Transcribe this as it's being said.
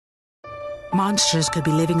Monsters could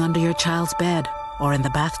be living under your child's bed or in the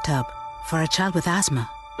bathtub. For a child with asthma,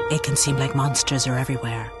 it can seem like monsters are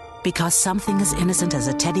everywhere. Because something as innocent as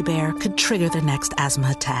a teddy bear could trigger their next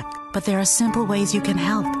asthma attack. But there are simple ways you can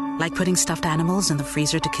help, like putting stuffed animals in the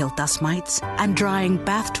freezer to kill dust mites and drying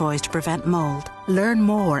bath toys to prevent mold. Learn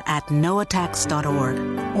more at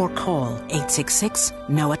noattacks.org or call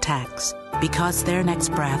 866-NO-ATTACKS, because their next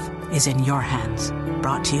breath is in your hands.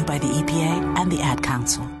 Brought to you by the EPA and the Ad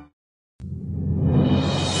Council.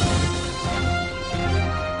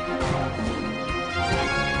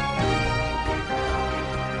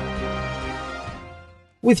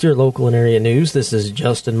 With your local and area news, this is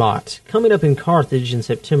Justin Mott. Coming up in Carthage in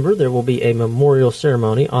September, there will be a memorial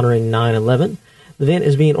ceremony honoring 9/11. The event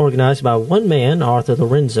is being organized by one man, Arthur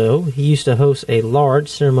Lorenzo. He used to host a large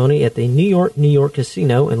ceremony at the New York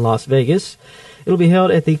Casino in Las Vegas. It'll be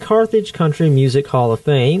held at the Carthage Country Music Hall of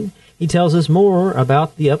Fame. He tells us more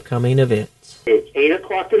about the upcoming events. It's 8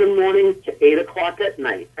 o'clock in the morning to 8 o'clock at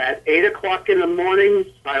night. At 8 o'clock in the morning,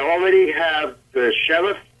 I already have the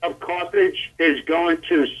sheriff of Carthage is going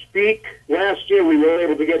to speak. Last year, we were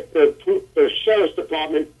able to get the sheriff's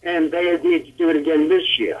department, and they agreed to do it again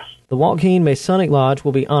this year. The Joaquin Masonic Lodge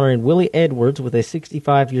will be honoring Willie Edwards with a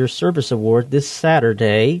 65-year service award this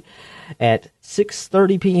Saturday at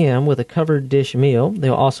 6:30 p.m. with a covered dish meal.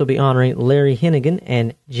 They'll also be honoring Larry Hennigan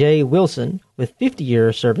and Jay Wilson with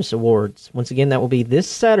 50-year service awards. Once again, that will be this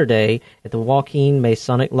Saturday at the Joaquin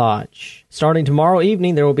Masonic Lodge. Starting tomorrow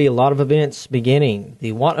evening, there will be a lot of events beginning.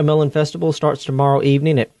 The Watermelon Festival starts tomorrow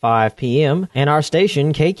evening at 5 p.m., and our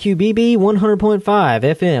station, KQBB 100.5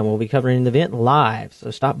 FM, will be covering the event live.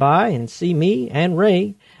 So stop by and see me and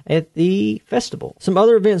Ray at the festival. Some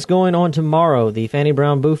other events going on tomorrow. The Fanny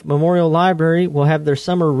Brown Booth Memorial Library will have their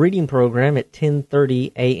summer reading program at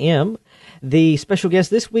 10:30 a.m. The special guest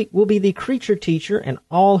this week will be the creature teacher and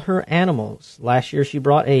all her animals. Last year she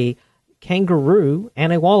brought a kangaroo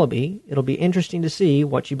and a wallaby. It'll be interesting to see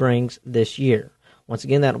what she brings this year. Once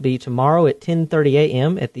again, that'll be tomorrow at 10:30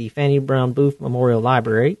 a.m. at the Fanny Brown Booth Memorial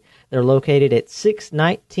Library. They're located at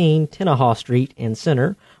 619 Tenaha Street in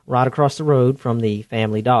Center, right across the road from the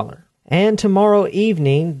Family Dollar. And tomorrow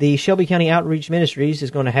evening, the Shelby County Outreach Ministries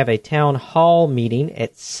is going to have a town hall meeting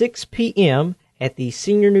at 6 p.m. at the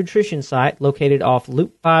Senior Nutrition Site located off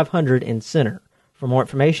Loop 500 in Center. For more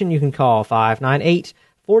information, you can call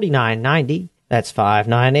 598-4990. That's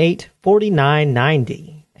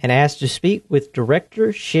 598-4990. And asked to speak with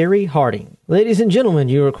Director Sherry Harding. Ladies and gentlemen,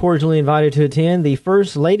 you are cordially invited to attend the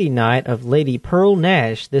First Lady Night of Lady Pearl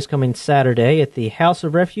Nash this coming Saturday at the House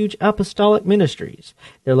of Refuge Apostolic Ministries.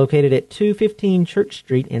 They're located at 215 Church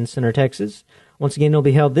Street in Center, Texas. Once again, it'll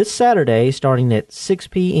be held this Saturday starting at 6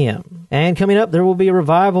 p.m. And coming up, there will be a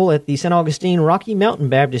revival at the St. Augustine Rocky Mountain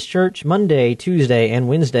Baptist Church Monday, Tuesday, and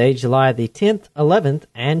Wednesday, July the 10th, 11th,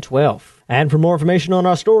 and 12th. And for more information on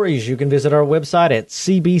our stories, you can visit our website at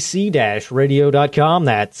cbc-radio.com.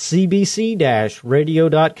 That's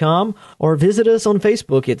cbc-radio.com. Or visit us on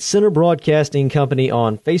Facebook at Center Broadcasting Company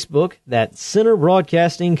on Facebook. That's Center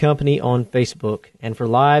Broadcasting Company on Facebook. And for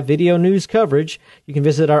live video news coverage, you can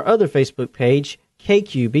visit our other Facebook page,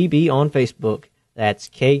 KQBB on Facebook. That's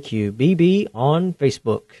KQBB on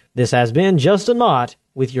Facebook. This has been Justin Mott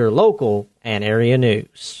with your local and area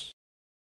news.